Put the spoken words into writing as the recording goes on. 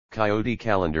Coyote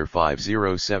Calendar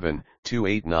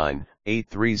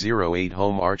 507-289-8308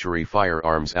 Home Archery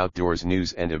Firearms Outdoors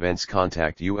News and Events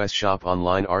Contact US Shop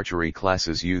Online Archery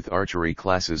Classes Youth Archery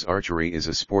Classes Archery is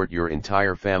a sport your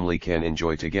entire family can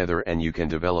enjoy together and you can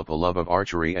develop a love of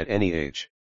archery at any age.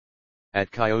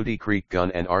 At Coyote Creek Gun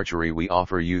and Archery we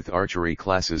offer youth archery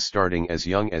classes starting as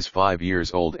young as 5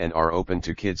 years old and are open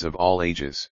to kids of all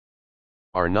ages.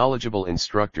 Our knowledgeable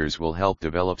instructors will help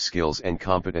develop skills and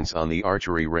competence on the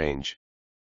archery range.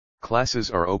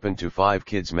 Classes are open to 5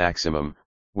 kids maximum,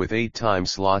 with 8 time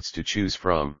slots to choose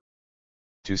from.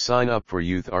 To sign up for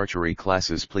youth archery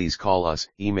classes please call us,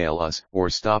 email us, or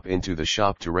stop into the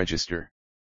shop to register.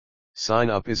 Sign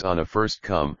up is on a first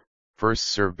come, first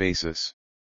serve basis.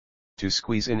 To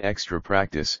squeeze in extra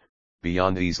practice,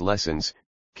 beyond these lessons,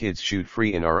 kids shoot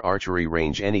free in our archery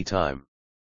range anytime.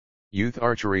 Youth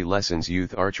archery lessons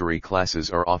Youth archery classes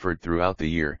are offered throughout the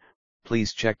year.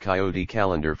 Please check Coyote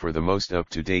Calendar for the most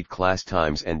up-to-date class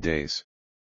times and days.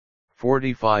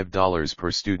 $45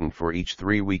 per student for each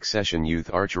 3-week session.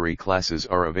 Youth archery classes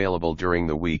are available during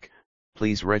the week.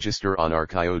 Please register on our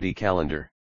Coyote Calendar.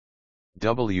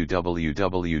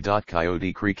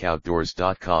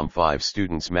 www.coyotecreekoutdoors.com 5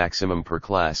 students maximum per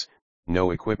class,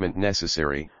 no equipment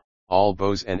necessary. All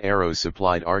bows and arrows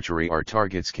supplied. Archery our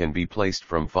targets can be placed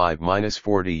from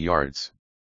 5-40 yards.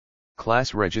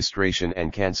 Class registration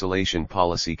and cancellation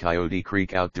policy. Coyote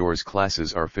Creek Outdoors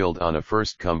classes are filled on a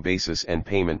first-come basis and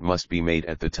payment must be made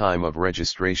at the time of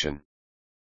registration.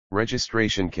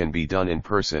 Registration can be done in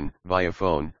person, via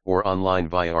phone, or online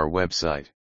via our website.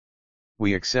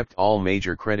 We accept all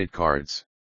major credit cards.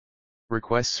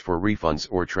 Requests for refunds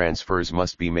or transfers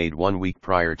must be made 1 week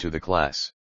prior to the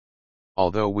class.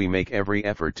 Although we make every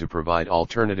effort to provide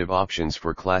alternative options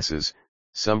for classes,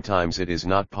 sometimes it is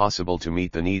not possible to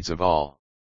meet the needs of all.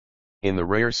 In the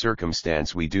rare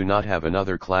circumstance we do not have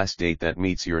another class date that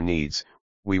meets your needs,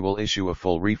 we will issue a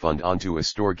full refund onto a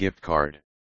store gift card.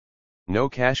 No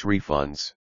cash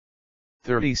refunds.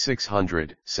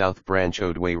 3600 South Branch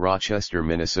Odway, Rochester,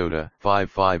 Minnesota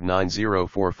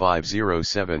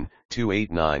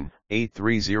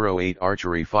 55904507-289-8308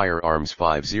 Archery Firearms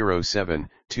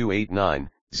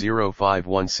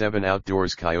 507-289-0517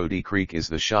 Outdoors Coyote Creek is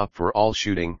the shop for all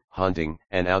shooting, hunting,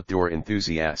 and outdoor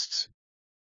enthusiasts.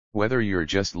 Whether you're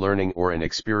just learning or an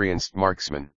experienced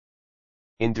marksman.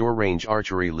 Indoor range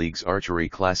archery leagues, archery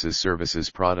classes, services,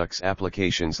 products,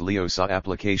 applications, LEOSA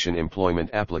application,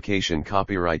 employment application,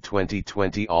 copyright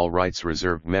 2020, all rights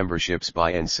reserved, memberships,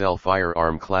 buy and sell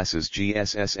firearm classes,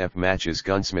 GSSF matches,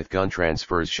 gunsmith, gun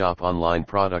transfers, shop online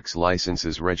products,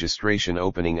 licenses, registration,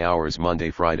 opening hours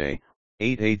Monday, Friday,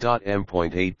 8 a.m.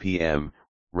 8 p.m.,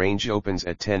 range opens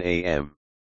at 10 a.m.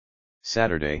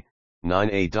 Saturday, 9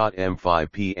 a.m.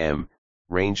 5 p.m.,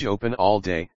 range open all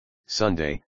day,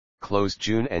 Sunday, closed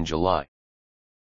June and July.